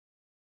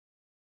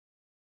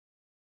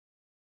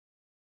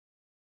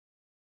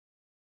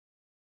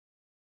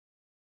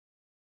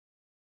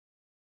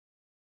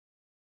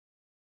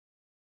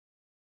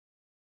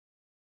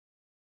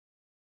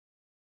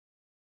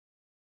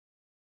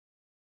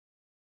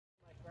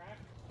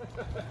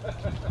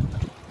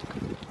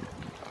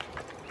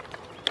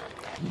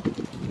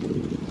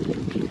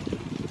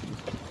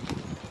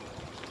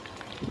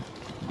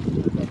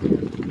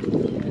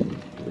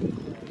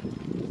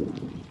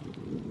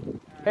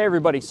Hey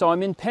everybody, so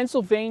I'm in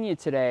Pennsylvania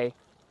today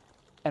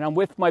and I'm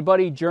with my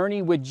buddy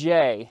Journey with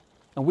Jay,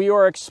 and we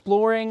are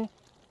exploring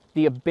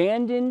the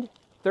abandoned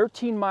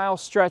 13-mile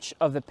stretch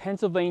of the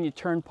Pennsylvania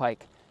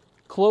Turnpike.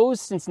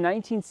 Closed since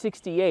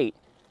 1968,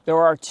 there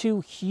are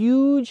two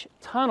huge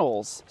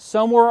tunnels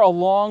somewhere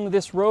along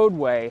this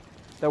roadway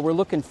that we're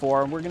looking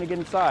for, and we're gonna get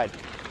inside.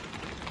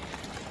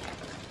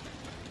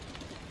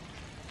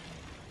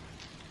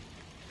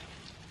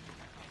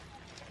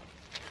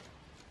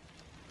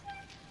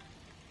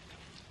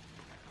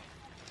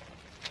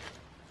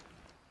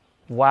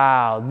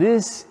 Wow,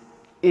 this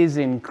is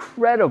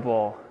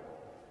incredible.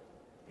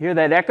 Hear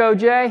that echo,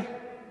 Jay?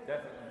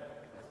 Definitely.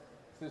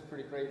 This is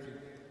pretty crazy.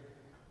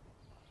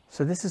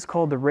 So this is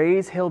called the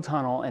Rays Hill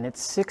Tunnel, and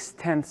it's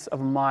 0.6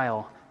 of a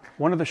mile,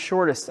 one of the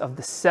shortest of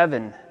the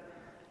 7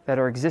 that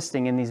are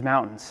existing in these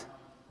mountains.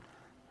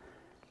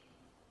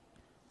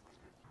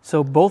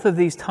 So both of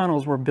these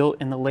tunnels were built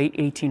in the late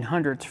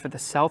 1800s for the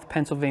South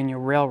Pennsylvania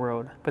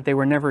Railroad, but they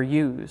were never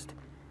used.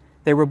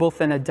 They were both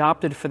then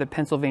adopted for the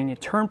Pennsylvania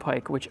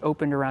Turnpike, which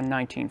opened around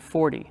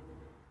 1940.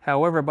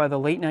 However, by the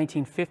late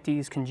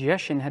 1950s,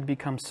 congestion had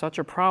become such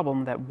a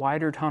problem that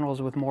wider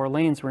tunnels with more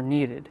lanes were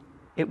needed.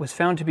 It was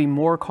found to be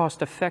more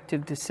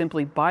cost-effective to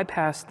simply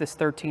bypass this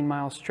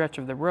 13-mile stretch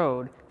of the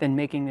road than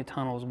making the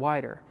tunnels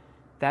wider.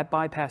 That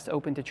bypass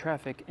opened to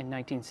traffic in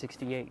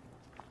 1968.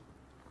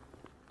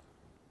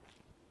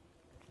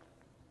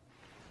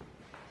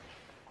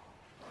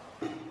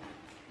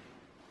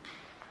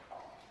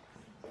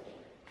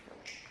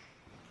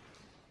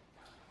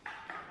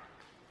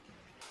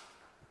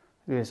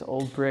 Look at this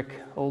old brick,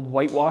 old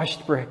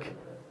whitewashed brick.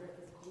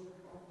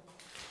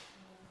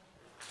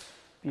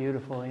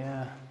 Beautiful,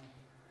 yeah.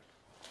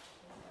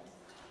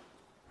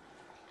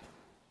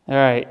 All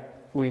right,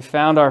 we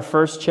found our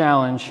first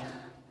challenge.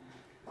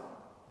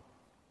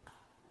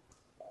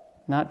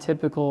 Not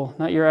typical,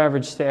 not your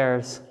average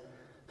stairs.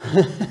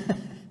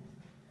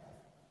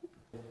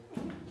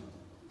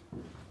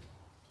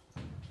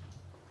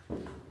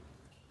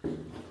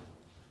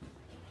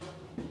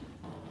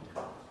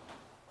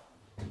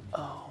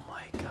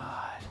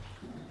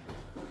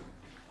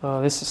 Oh,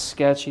 this is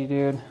sketchy,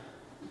 dude.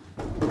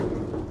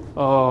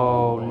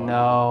 Oh,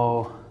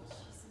 no.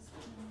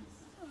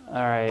 All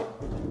right.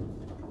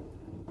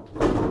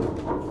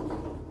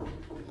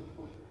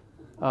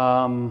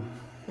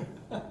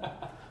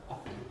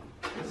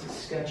 This is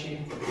sketchy.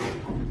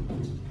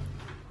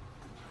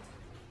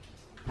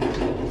 All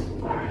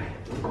right.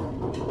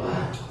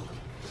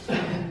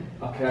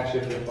 I'll catch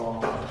you if you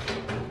fall.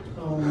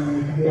 Oh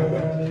my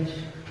gosh.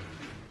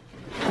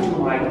 Oh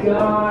my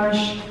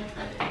gosh.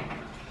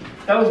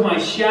 That was my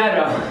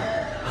shadow.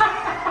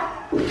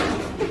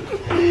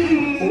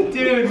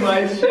 Dude,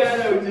 my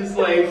shadow just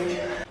like...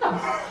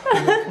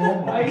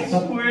 I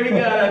swear to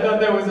God, I thought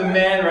there was a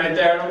man right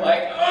there. And I'm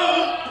like,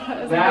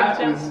 oh!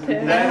 That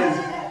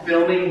is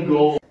filming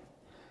gold.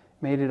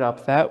 Made it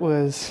up. That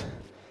was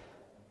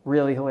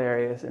really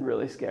hilarious and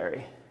really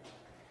scary.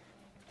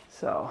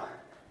 So...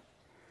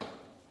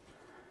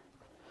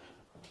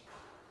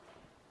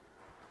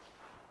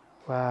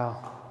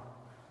 Wow.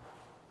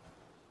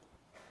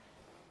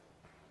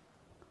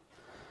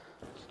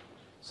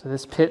 So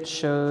this pit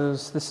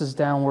shows, this is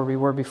down where we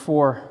were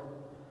before.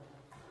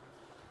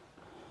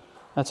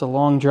 That's a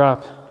long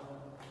drop.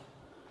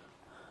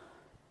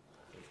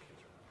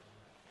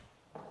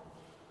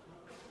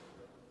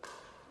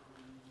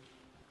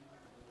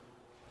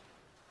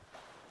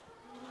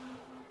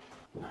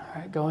 All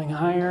right, going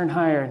higher and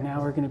higher.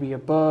 Now we're going to be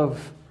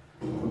above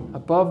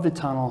the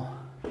tunnel.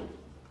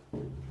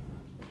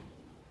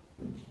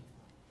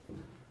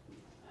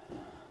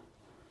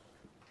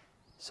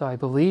 So I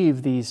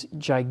believe these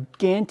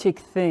gigantic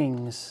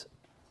things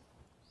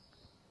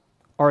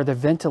are the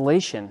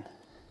ventilation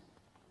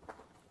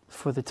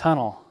for the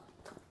tunnel.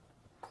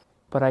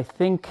 But I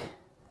think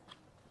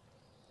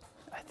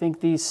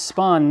these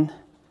spun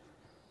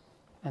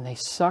and they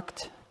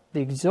sucked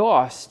the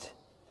exhaust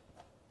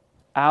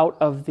out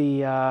of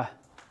the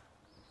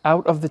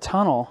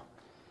tunnel.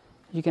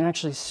 You can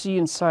actually see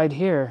inside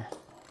here.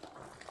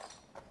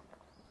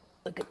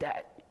 Look at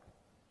that.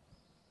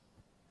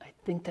 I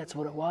think that's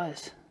what it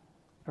was,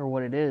 or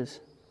what it is.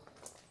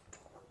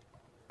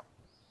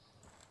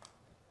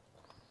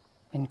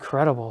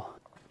 Incredible.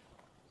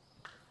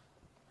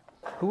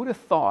 Who would have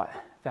thought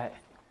that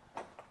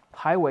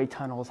highway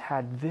tunnels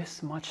had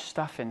this much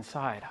stuff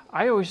inside?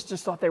 I always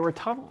just thought they were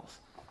tunnels.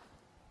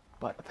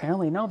 But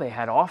apparently no, they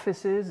had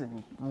offices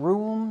and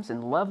rooms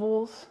and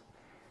levels.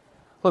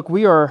 Look,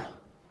 we are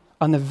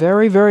on the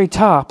very, very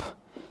top.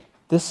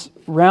 This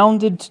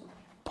rounded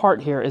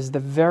part here is the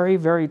very,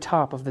 very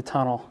top of the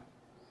tunnel.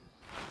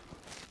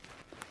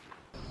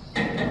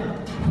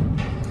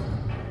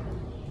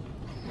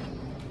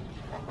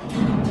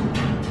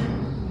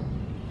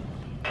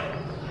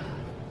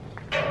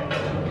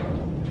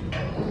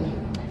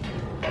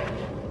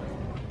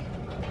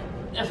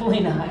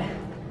 Definitely not.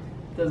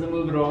 Doesn't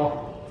move at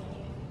all.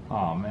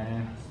 Oh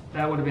man.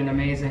 That would have been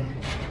amazing.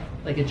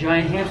 Like a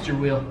giant hamster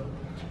wheel.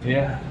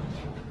 Yeah.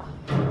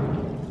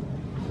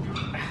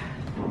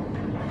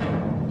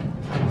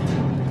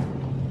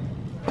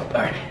 All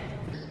right.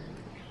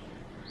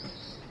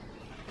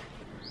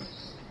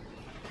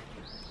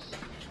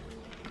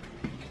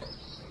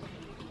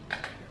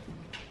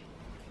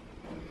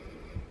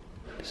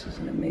 This is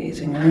an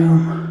amazing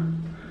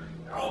room.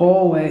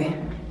 Hallway.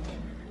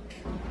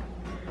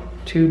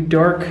 Two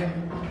dark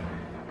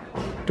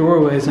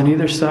doorways on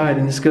either side,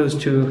 and this goes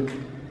to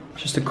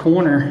just a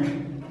corner.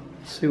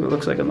 Let's see what it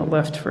looks like on the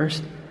left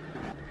first.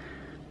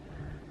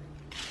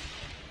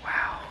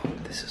 Wow,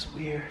 this is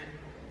weird.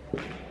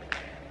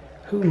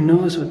 Who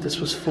knows what this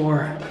was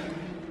for?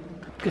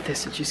 Look at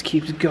this, it just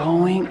keeps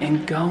going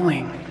and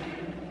going.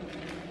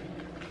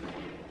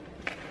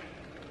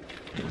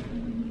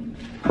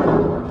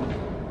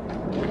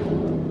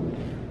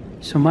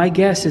 So my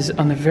guess is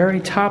on the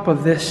very top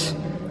of this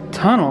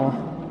tunnel,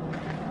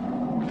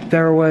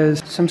 there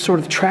was some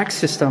sort of track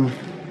system.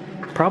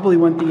 Probably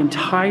went the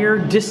entire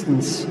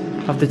distance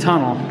of the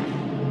tunnel.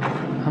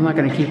 I'm not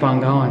gonna keep on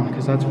going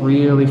because that's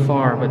really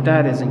far, but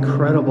that is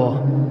incredible.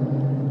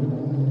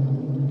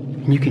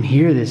 And you can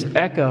hear this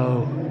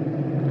echo.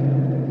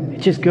 It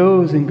just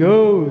goes and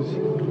goes.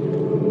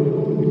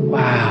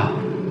 Wow.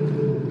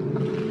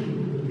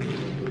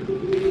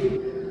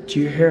 Do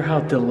you hear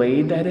how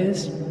delayed that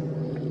is?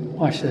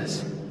 Watch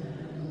this.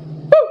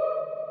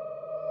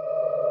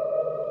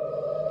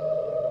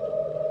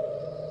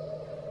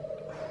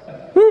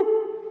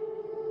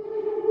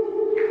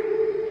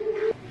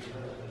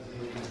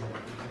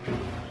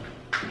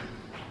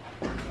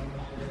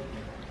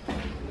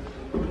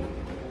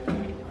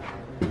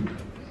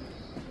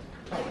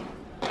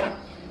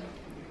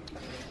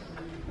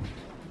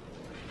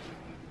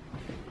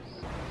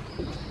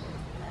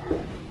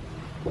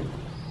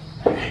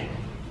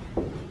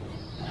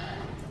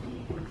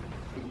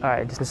 All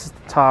right, this is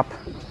the top.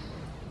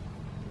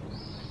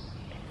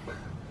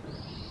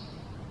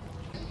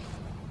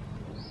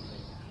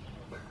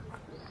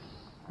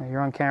 Well,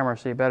 you're on camera,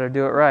 so you better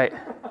do it right.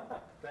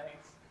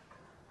 Thanks.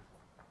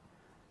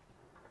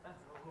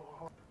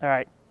 All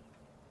right,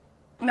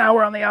 now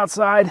we're on the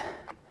outside.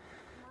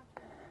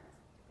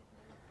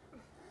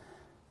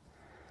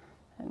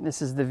 And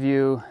this is the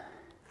view.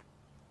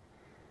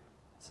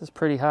 This is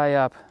pretty high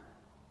up.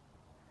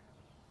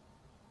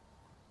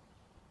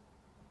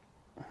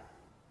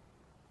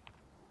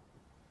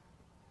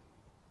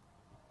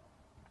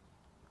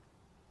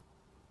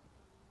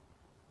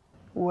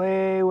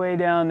 Way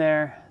down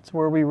there. It's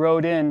where we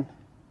rode in.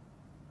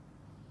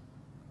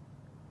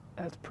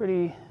 That's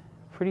pretty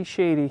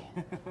shady.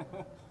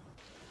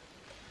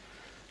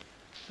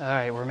 All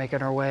right, we're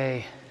making our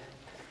way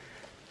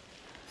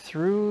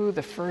through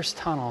the first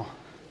tunnel.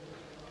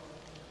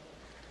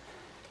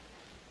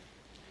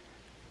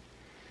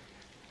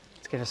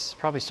 It's gonna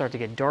probably start to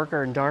get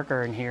darker and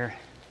darker in here.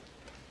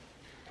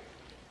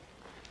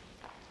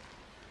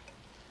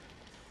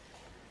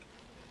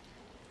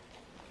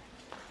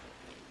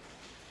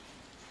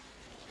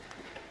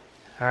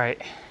 All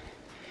right,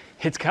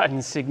 it's gotten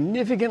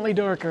significantly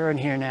darker in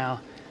here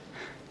now.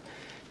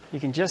 You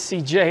can just see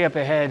Jay up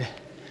ahead.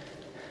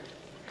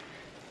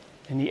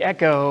 And the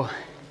echo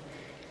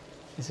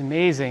is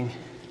amazing.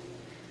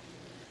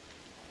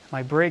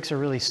 My brakes are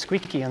really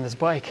squeaky on this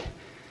bike.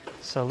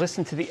 So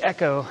listen to the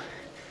echo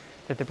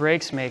that the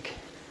brakes make.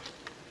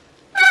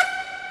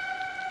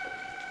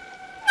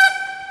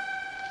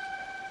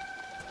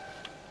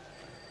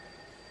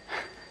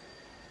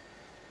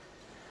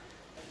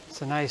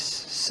 It's a nice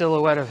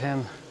silhouette of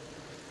him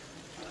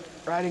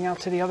riding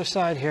out to the other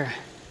side here.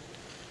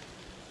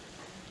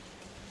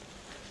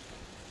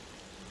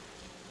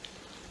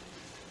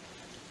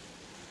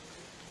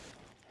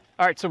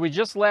 All right, so we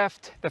just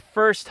left the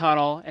first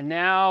tunnel and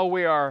now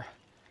we are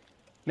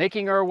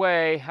making our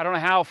way, I don't know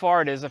how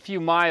far it is, a few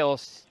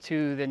miles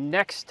to the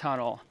next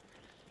tunnel.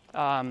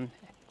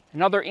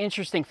 Another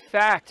interesting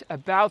fact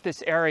about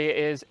this area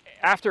is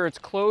after its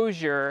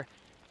closure,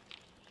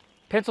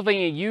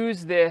 Pennsylvania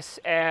used this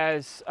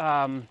as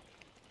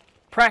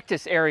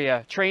practice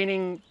area,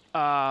 training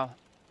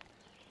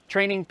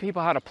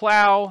people how to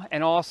plow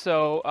and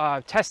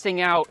also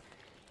testing out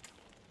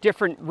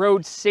different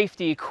road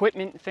safety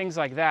equipment, things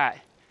like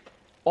that.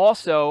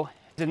 Also,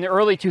 in the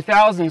early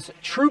 2000s,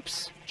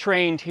 troops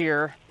trained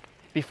here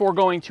before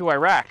going to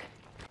Iraq.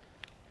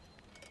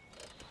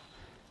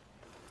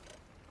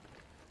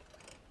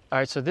 All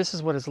right, so this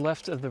is what is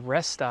left of the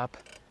rest stop.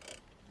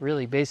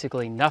 Really,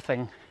 basically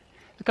nothing.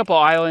 A couple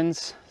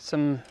islands,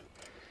 some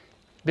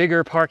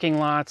bigger parking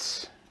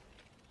lots,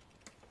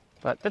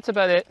 but that's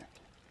about it.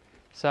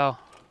 So,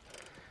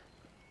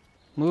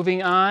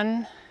 moving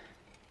on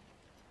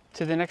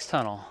to the next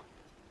tunnel.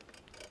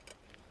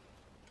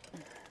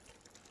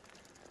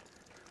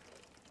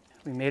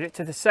 We made it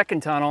to the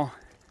second tunnel.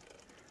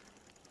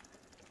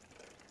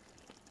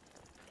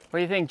 What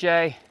do you think,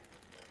 Jay?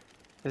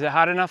 Is it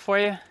hot enough for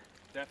you?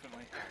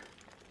 Definitely.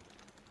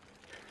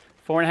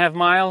 4.5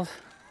 miles?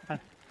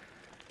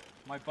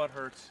 My butt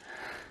hurts.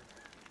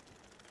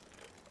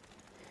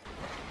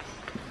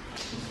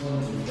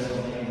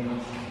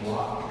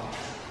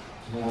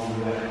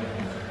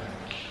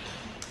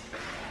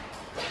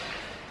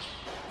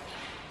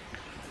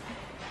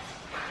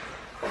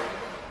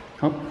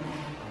 Oh.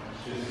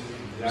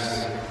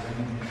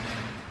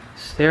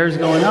 Stairs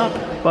going up,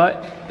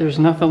 but there's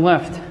nothing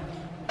left.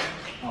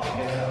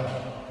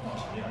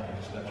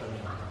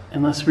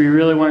 Unless we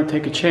really want to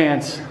take a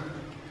chance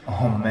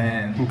Oh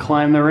man. and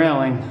climb the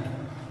railing.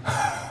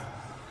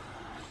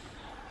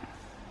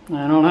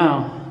 I don't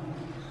know.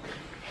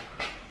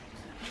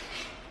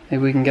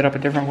 Maybe we can get up a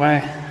different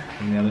way.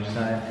 From the other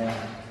side,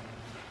 yeah.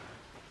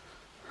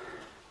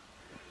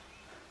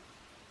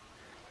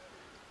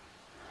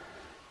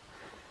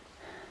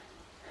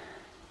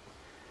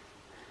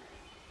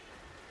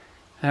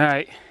 All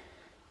right.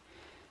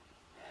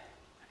 I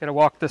gotta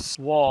walk this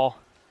wall.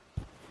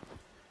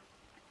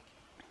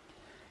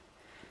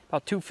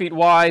 About 2 feet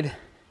wide,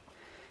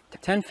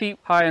 10 feet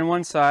high on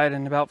one side,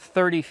 and about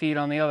 30 feet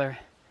on the other.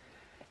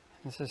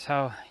 This is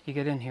how you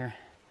get in here.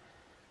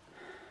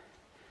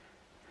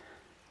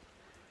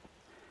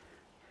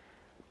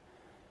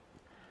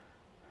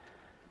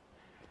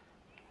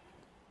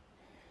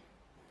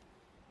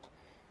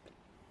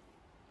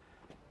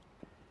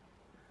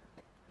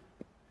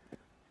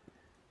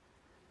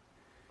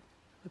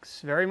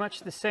 Looks very much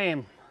the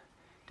same.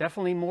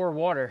 Definitely more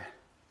water.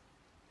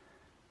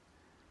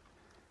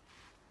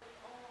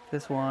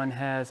 This one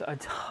has a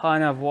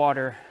ton of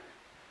water,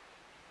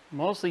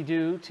 mostly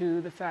due to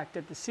the fact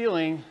that the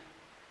ceiling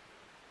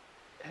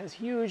has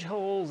huge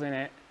holes in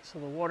it, so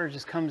the water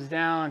just comes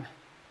down.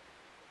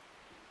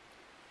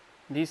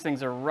 These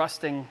things are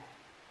rusting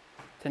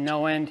to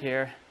no end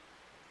here.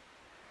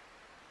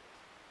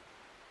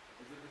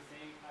 Is it the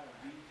same kind of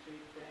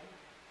V-shaped thing?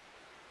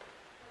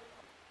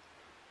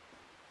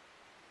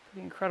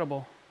 Pretty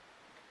incredible.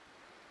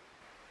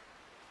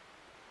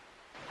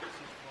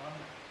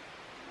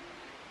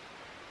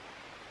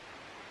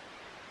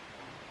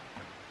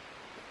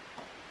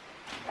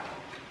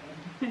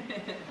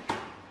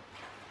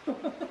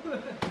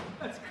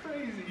 That's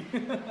crazy.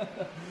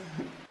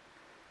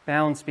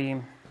 Balance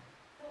beam.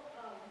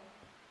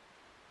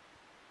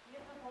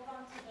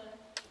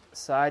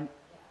 Side.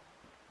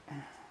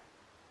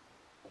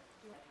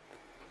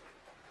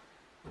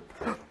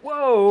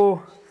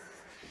 Whoa!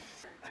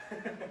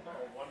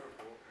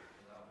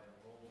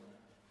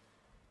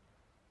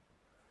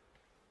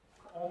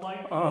 Oh my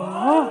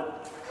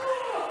god.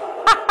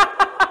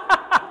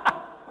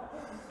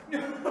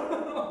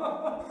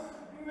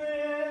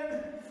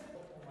 Man.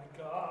 Oh my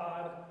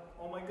god.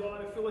 Oh my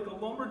god, I feel like a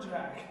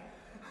lumberjack.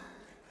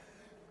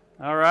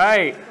 All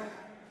right.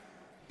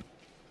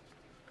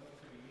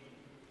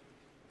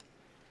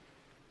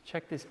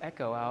 Check this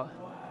echo out.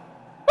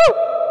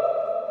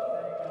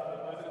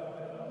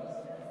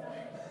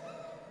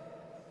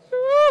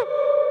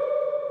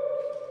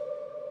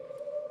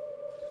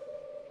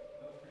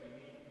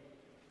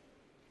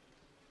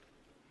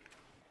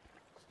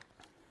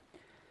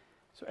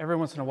 So every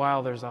once in a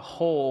while there's a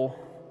hole.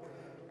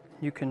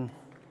 You can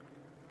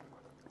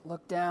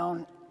look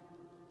down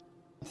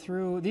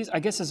through these. I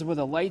guess this is where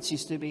the lights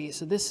used to be.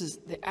 So this is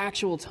the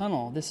actual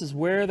tunnel. This is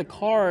where the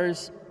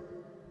cars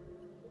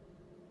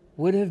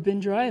would have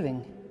been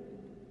driving.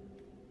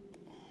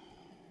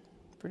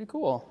 Pretty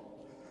cool.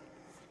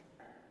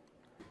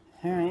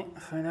 All right,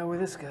 find out where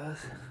this goes.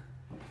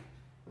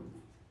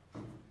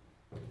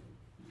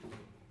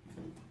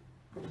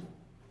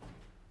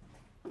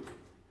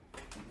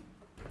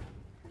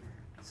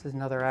 This is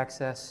another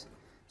access,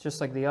 just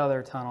like the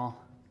other tunnel.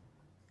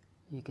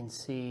 You can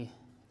see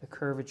the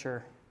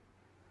curvature.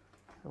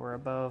 We're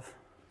above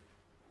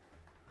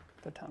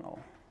the tunnel.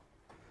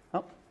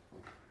 Oh,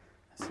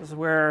 this is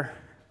where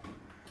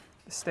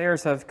the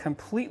stairs have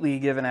completely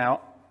given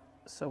out,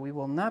 so we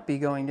will not be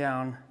going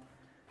down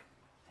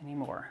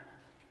anymore.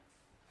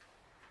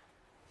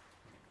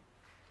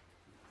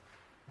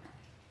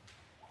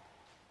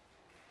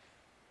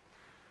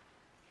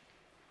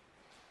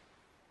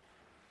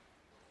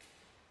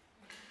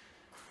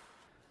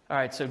 All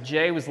right, so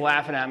Jay was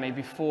laughing at me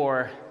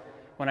before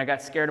when I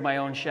got scared of my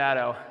own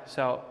shadow.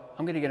 So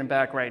I'm gonna get him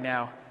back right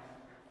now.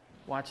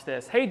 Watch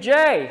this. Hey,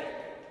 Jay!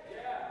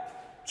 Yeah.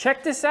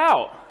 Check this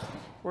out.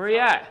 Where are you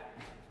at?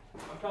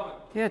 I'm coming.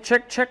 Yeah,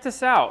 check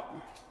this out.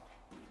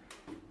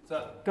 What's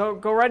up?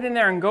 Go right in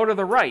there and go to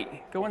the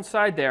right. Go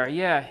inside there.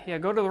 Yeah,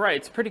 go to the right.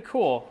 It's pretty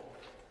cool.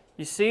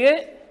 You see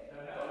it?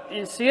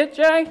 You see it,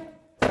 Jay?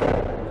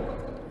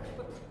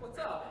 What's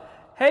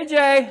up? Hey,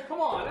 Jay.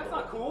 Come on, that's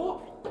not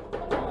cool.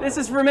 This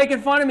is for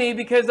making fun of me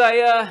because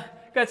I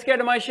got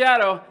scared of my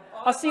shadow.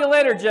 I'll see you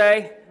later,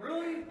 Jay.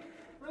 Really?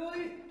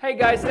 Really? Hey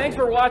guys, thanks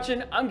for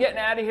watching. I'm getting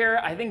out of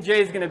here. I think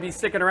Jay's gonna be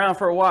sticking around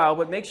for a while,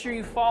 but make sure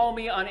you follow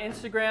me on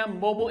Instagram,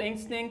 Mobile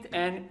Instinct,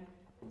 and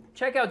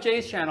check out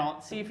Jay's channel.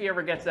 See if he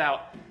ever gets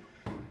out.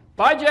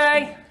 Bye,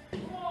 Jay.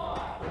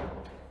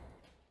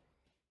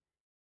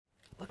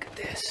 Look at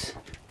this.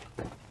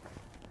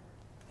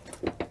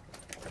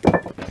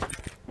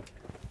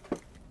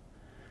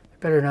 The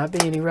Better not be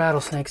any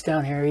rattlesnakes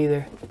down here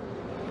either.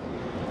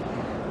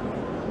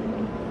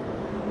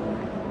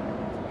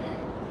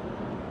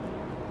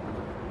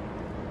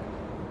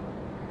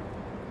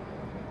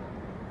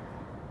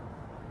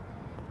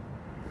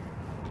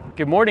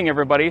 Good morning,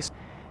 everybody,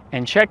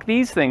 and check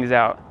these things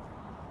out.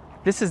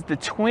 This is the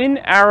Twin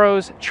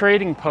Arrows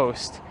Trading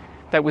Post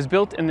that was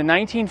built in the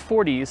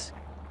 1940s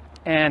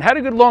and had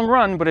a good long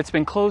run, but it's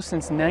been closed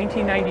since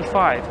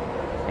 1995,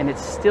 and it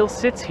still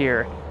sits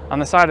here on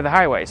the side of the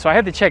highway. So I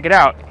had to check it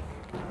out.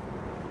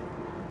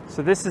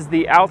 So this is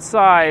the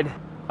outside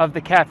of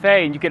the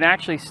cafe, and you can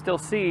actually still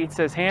see it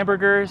says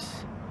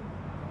hamburgers.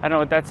 I don't know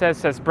what that says.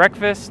 It says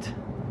breakfast.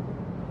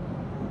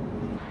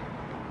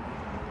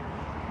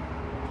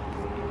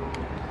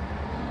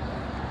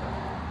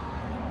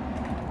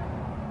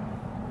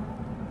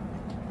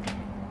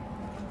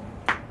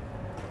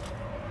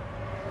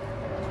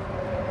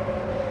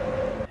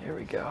 Here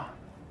we go.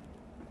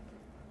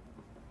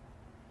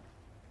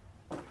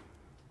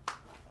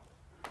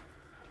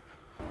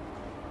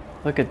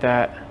 Look at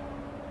that.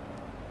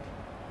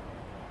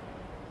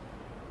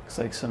 Looks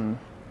like some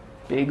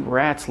big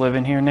rats live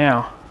in here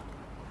now.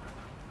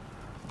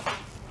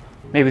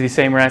 Maybe the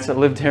same rats that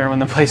lived here when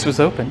the place was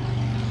open.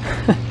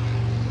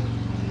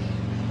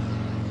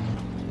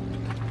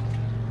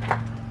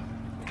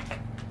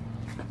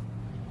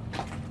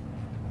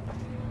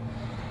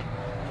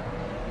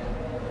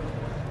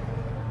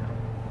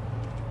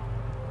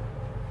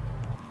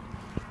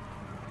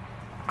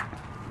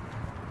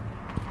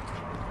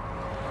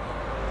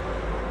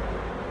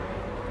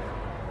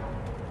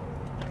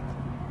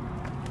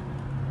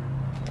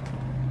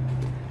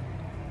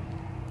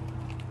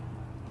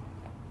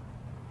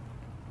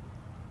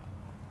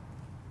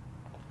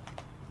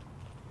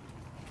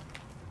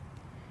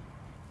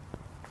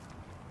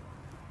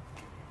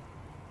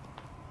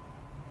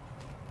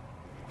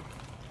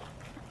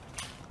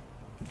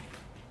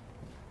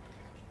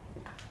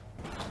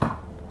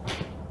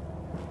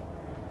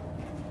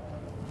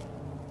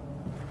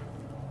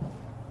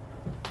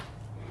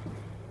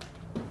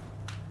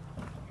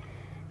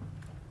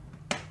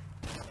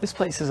 This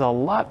place is a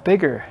lot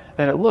bigger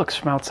than it looks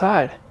from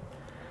outside.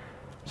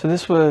 So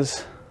this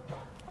was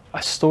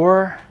a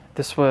store.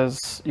 This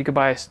was, you could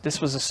buy, this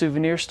was a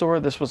souvenir store.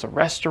 This was a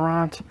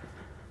restaurant.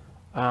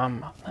 I'm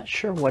not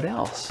sure what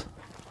else,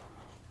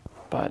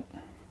 but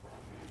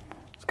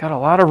it's got a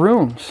lot of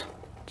rooms.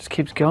 Just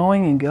keeps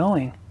going and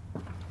going.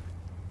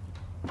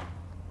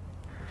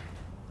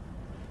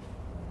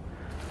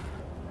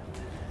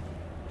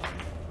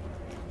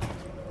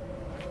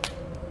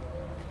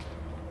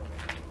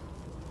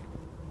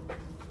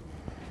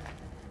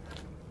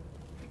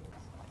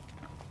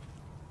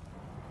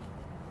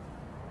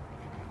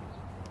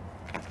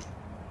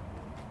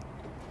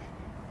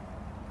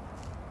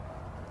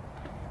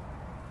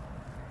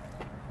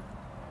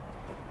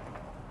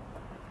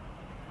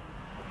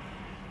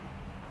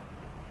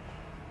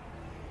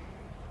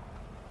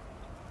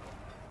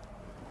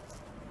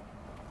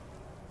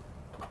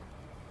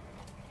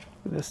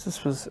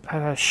 This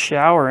had a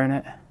shower in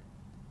it.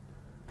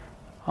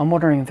 I'm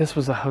wondering if this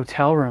was a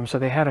hotel room. So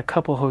they had a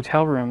couple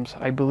hotel rooms,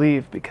 I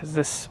believe, because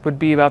this would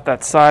be about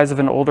that size of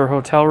an older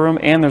hotel room,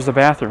 and there's a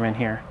bathroom in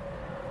here.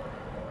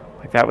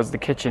 Like that was the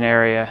kitchen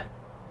area.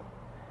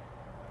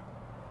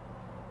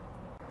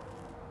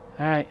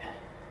 All right,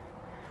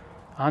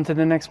 on to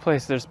the next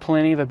place. There's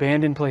plenty of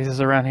abandoned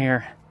places around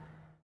here.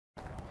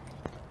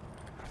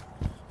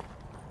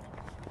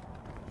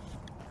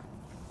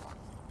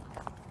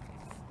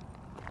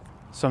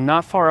 So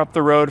not far up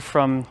the road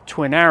from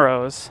Twin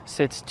Arrows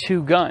sits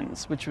Two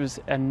Guns, which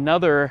was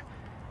another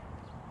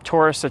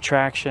tourist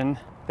attraction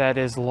that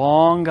is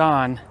long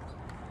gone.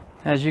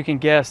 As you can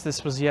guess,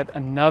 this was yet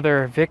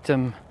another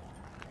victim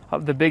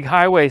of the big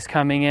highways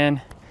coming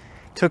in.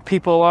 Took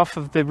people off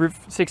of the Route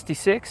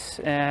 66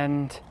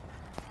 and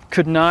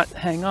could not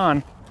hang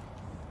on.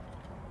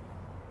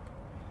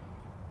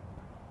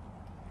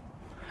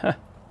 Huh.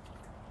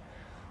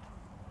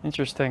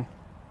 Interesting.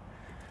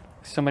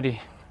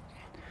 Somebody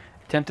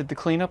attempted to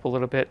clean up a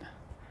little bit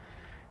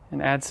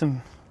and add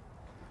some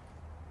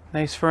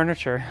nice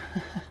furniture.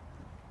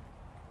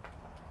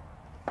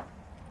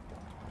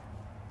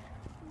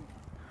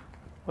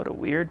 What a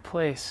weird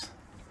place.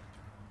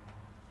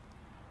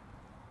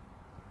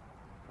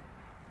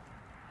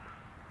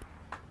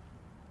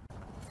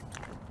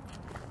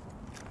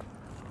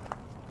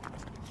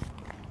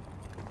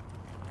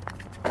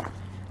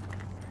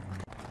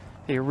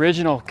 The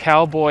original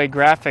cowboy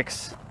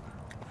graphics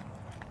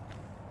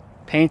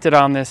painted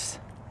on this.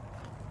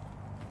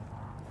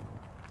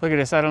 Look at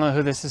this. I don't know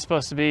who this is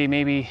supposed to be.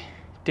 Maybe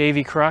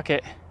Davy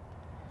Crockett,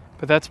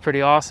 but that's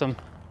pretty awesome.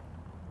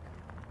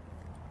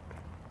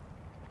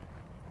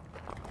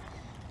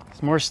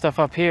 There's more stuff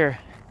up here.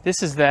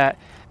 This is that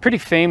pretty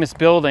famous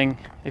building.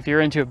 If you're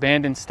into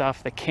abandoned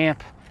stuff, the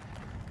camp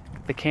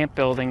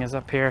building is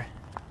up here.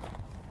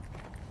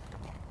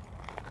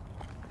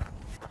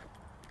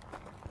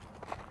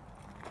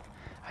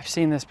 I've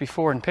seen this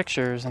before in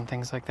pictures and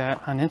things like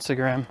that on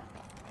Instagram.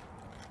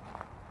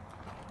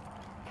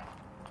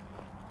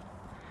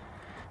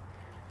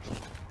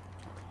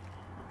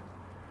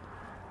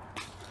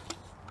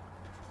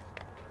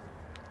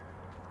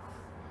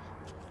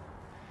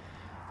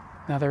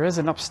 Now there is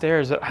an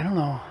upstairs, but I don't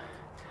know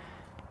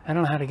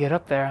how to get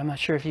up there. I'm not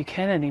sure if you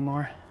can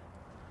anymore.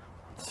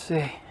 Let's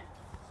see.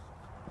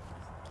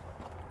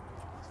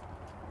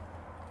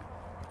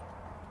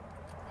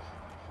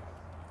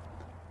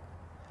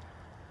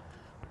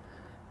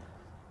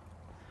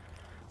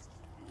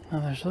 No,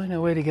 there's really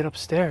no way to get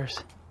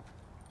upstairs.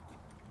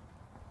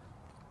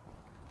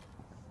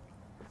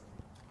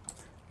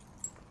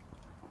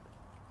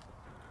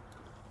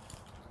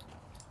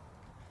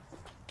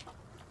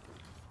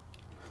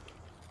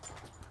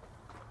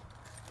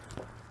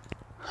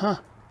 Huh.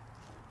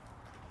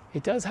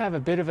 It does have a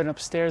bit of an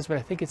upstairs, but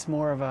I think it's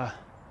more of a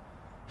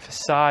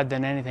facade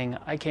than anything.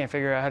 I can't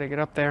figure out how to get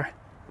up there.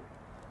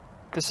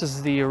 This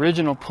is the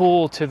original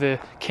pool to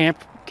the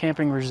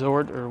camping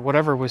resort or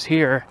whatever was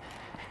here.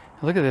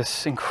 Look at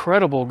this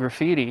incredible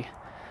graffiti.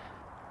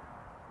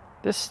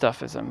 This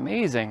stuff is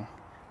amazing.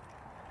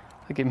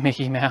 Look at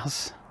Mickey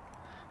Mouse.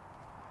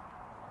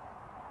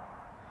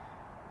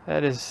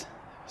 That is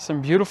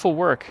some beautiful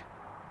work.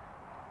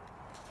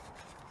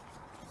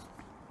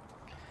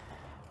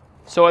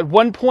 So at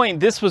one point,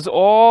 this was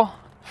all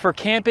for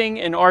camping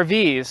and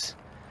RVs.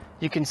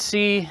 You can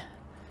see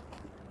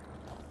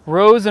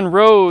rows and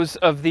rows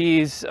of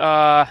these,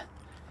 like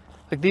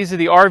these are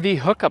the RV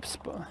hookups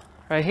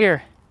right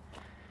here.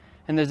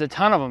 And there's a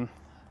ton of them.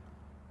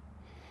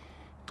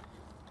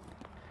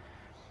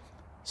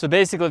 So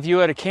basically, if you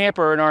had a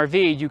camper or an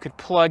RV, you could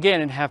plug in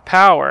and have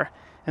power.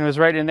 And it was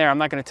right in there. I'm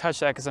not going to touch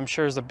that because I'm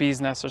sure there's a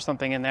bee's nest or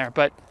something in there.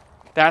 But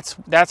that's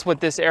what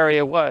this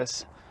area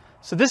was.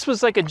 So this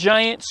was like a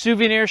giant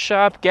souvenir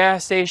shop,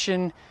 gas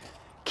station,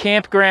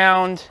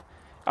 campground.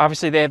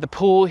 Obviously, they had the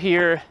pool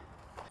here.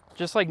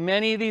 Just like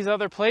many of these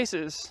other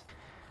places,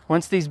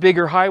 once these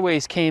bigger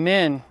highways came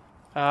in,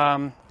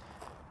 they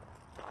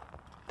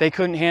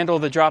couldn't handle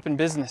the drop in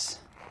business,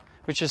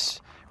 which is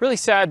really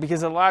sad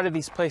because a lot of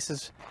these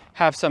places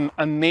have some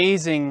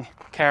amazing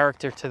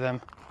character to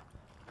them.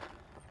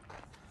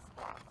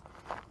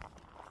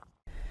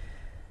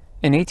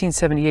 In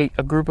 1878,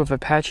 a group of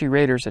Apache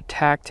raiders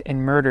attacked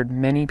and murdered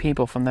many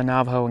people from the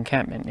Navajo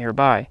encampment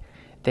nearby.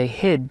 They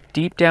hid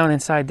deep down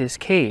inside this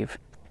cave.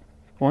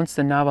 Once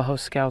the Navajo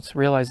scouts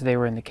realized they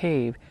were in the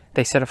cave,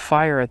 they set a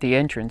fire at the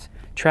entrance,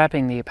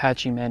 trapping the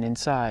Apache men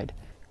inside.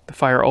 The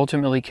fire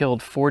ultimately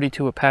killed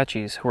 42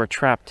 Apaches who were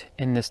trapped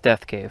in this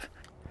death cave.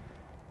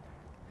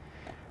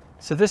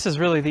 So this is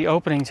really the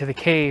opening to the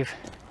cave.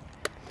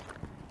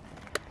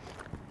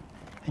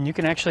 And you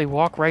can actually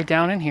walk right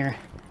down in here.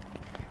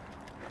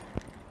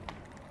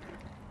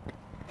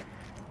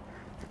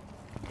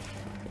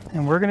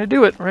 And we're gonna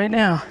do it right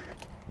now.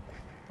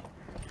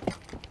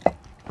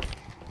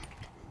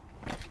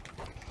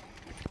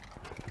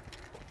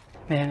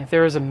 Man, if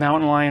there was a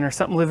mountain lion or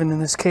something living in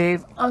this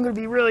cave, I'm gonna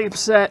be really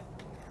upset.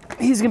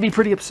 He's gonna be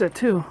pretty upset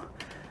too,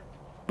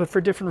 but for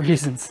different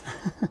reasons.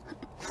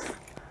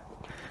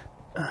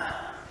 All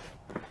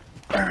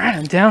right,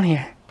 I'm down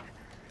here.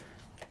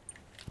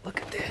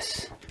 Look at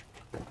this.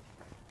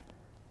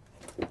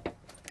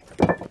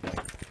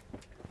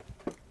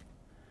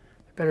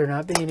 Better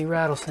not be any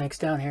rattlesnakes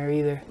down here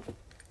either.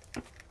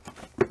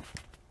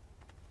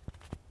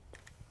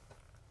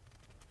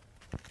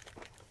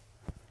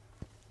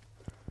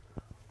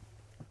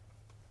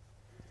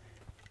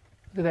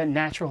 Look at that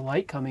natural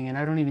light coming in.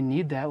 I don't even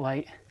need that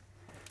light,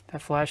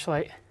 that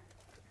flashlight.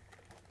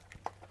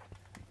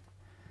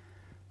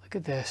 Look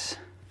at this.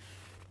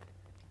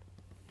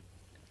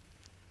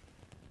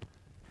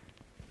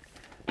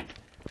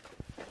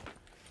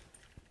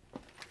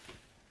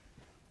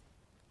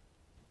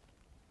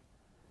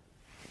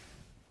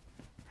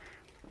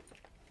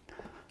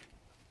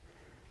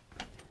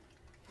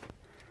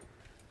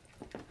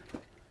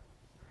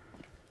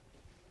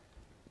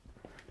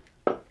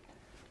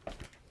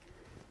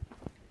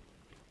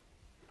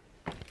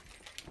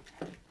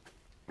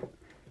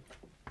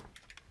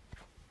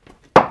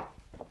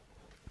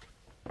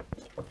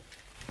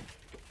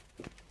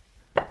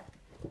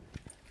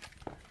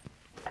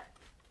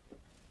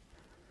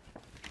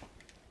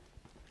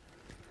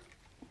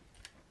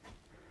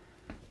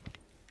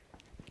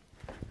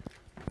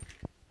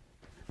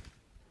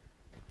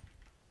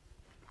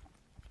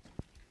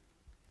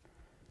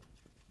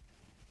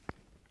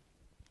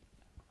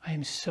 I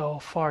am so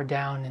far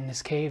down in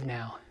this cave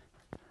now.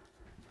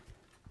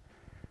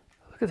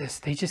 Look at this,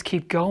 they just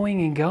keep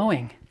going and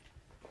going.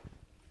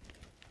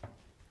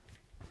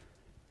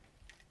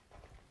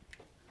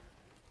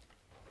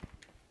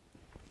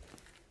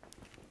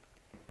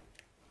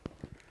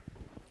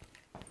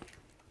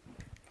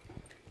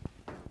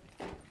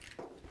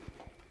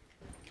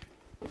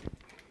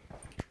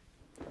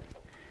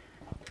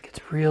 It gets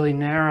really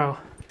narrow.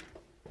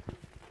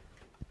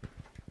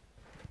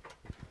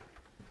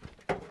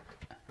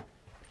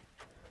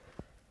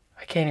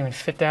 Can't even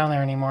fit down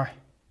there anymore.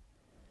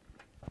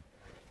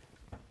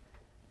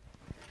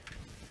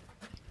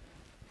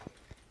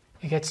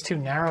 It gets too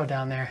narrow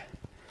down there.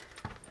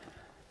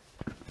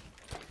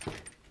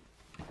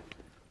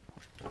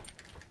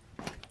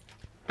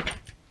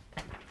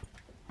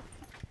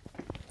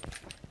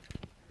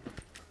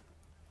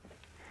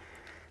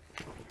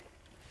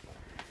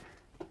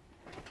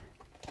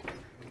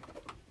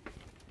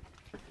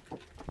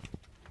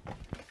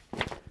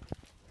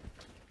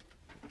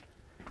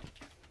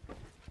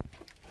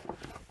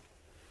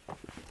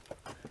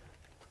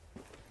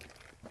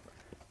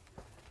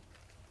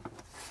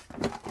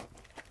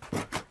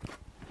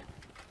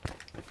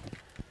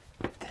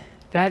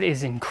 That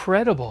is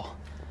incredible.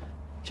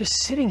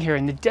 Just sitting here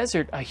in the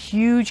desert, a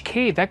huge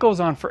cave. That goes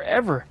on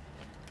forever.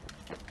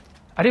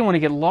 I didn't want to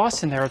get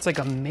lost in there. It's like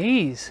a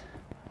maze.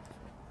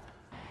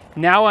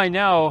 Now I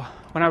know,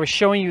 when I was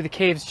showing you the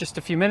caves just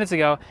a few minutes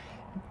ago,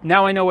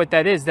 now I know what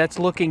that is. That's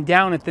looking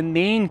down at the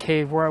main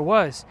cave where I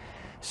was.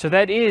 So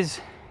that is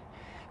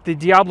the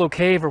Diablo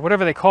Cave, or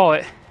whatever they call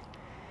it.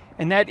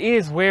 And that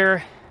is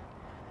where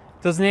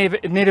those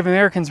Native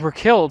Americans were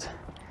killed.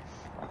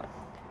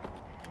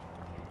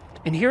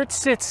 And here it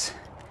sits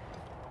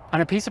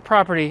on a piece of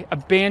property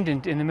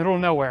abandoned in the middle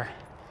of nowhere,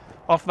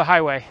 off the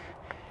highway.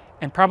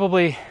 And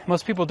probably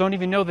most people don't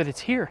even know that it's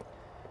here.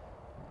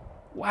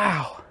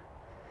 Wow.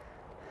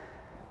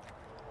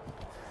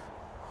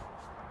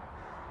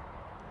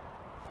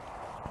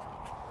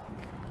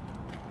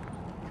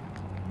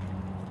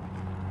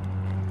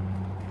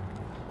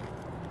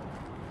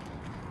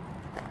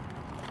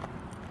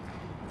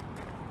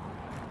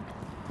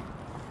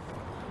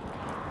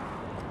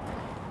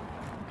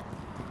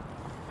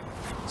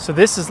 So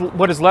this is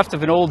what is left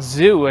of an old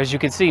zoo. As you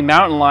can see,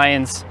 mountain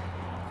lions.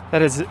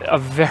 That is a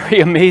very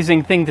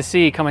amazing thing to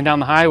see coming down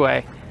the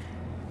highway.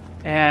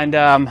 And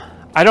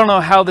I don't know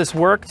how this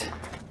worked,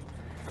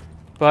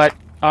 but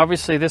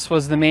obviously this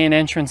was the main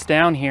entrance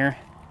down here.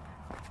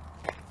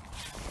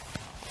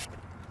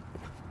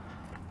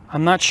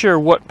 I'm not sure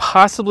what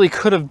possibly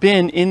could have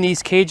been in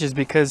these cages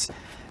because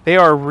they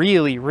are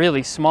really,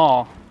 really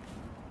small.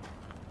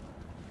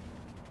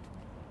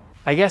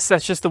 I guess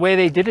that's just the way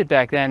they did it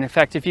back then. In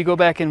fact, if you go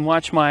back and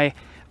watch my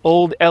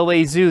old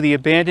LA Zoo, the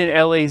abandoned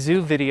LA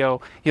Zoo video,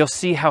 you'll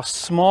see how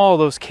small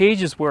those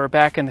cages were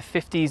back in the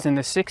 50s and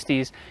the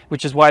 60s,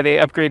 which is why they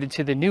upgraded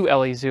to the new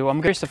LA Zoo. I'm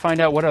curious to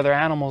find out what other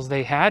animals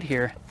they had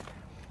here.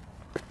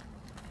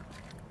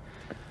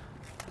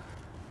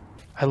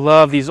 I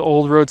love these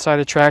old roadside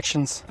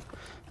attractions.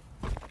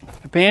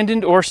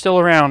 Abandoned or still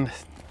around,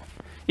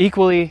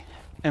 equally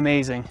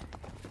amazing.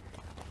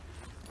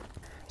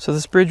 So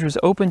this bridge was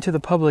opened to the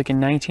public in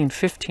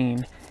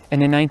 1915,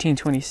 and in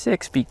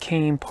 1926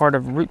 became part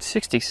of Route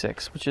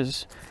 66, which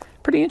is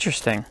pretty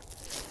interesting.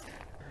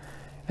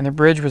 And the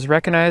bridge was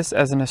recognized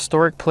as an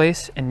historic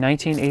place in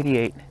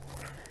 1988. You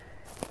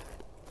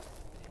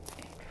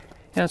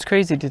know, it's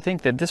crazy to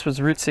think that this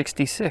was Route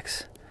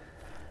 66.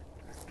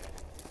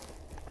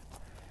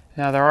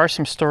 Now, there are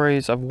some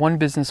stories of one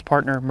business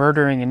partner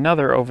murdering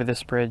another over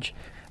this bridge,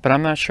 but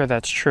I'm not sure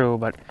that's true,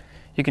 but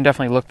you can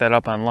definitely look that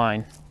up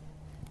online.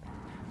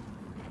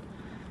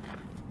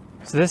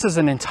 So this is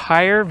an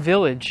entire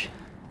village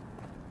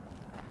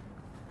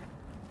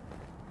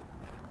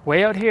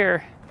way out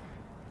here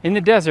in the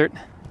desert.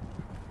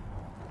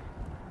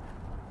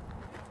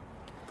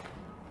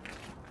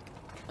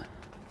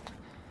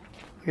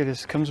 Look at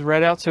this, comes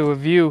right out to a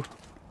view.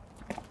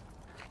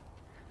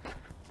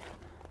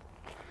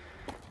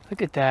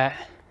 Look at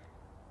that.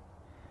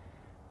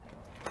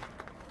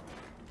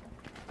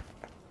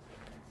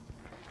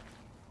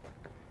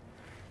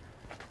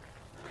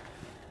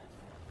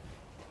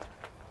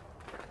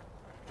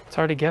 It's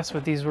hard to guess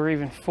what these were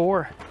even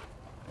for.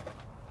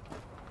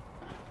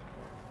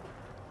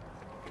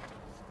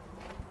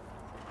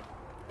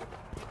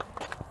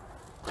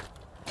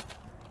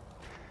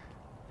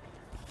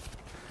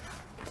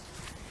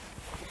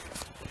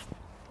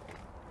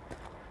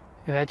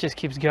 Yeah, that just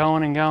keeps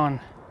going and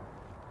going.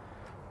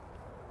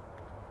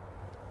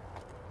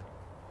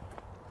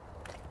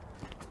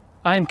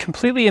 I am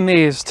completely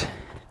amazed.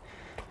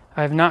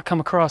 I have not come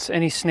across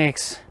any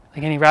snakes,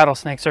 like any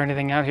rattlesnakes or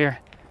anything out here.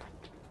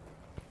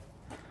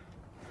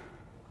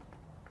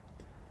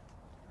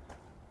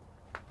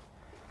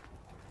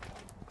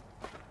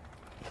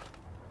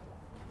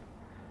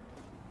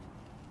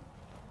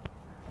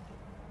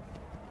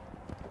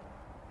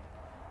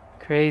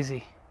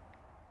 Crazy.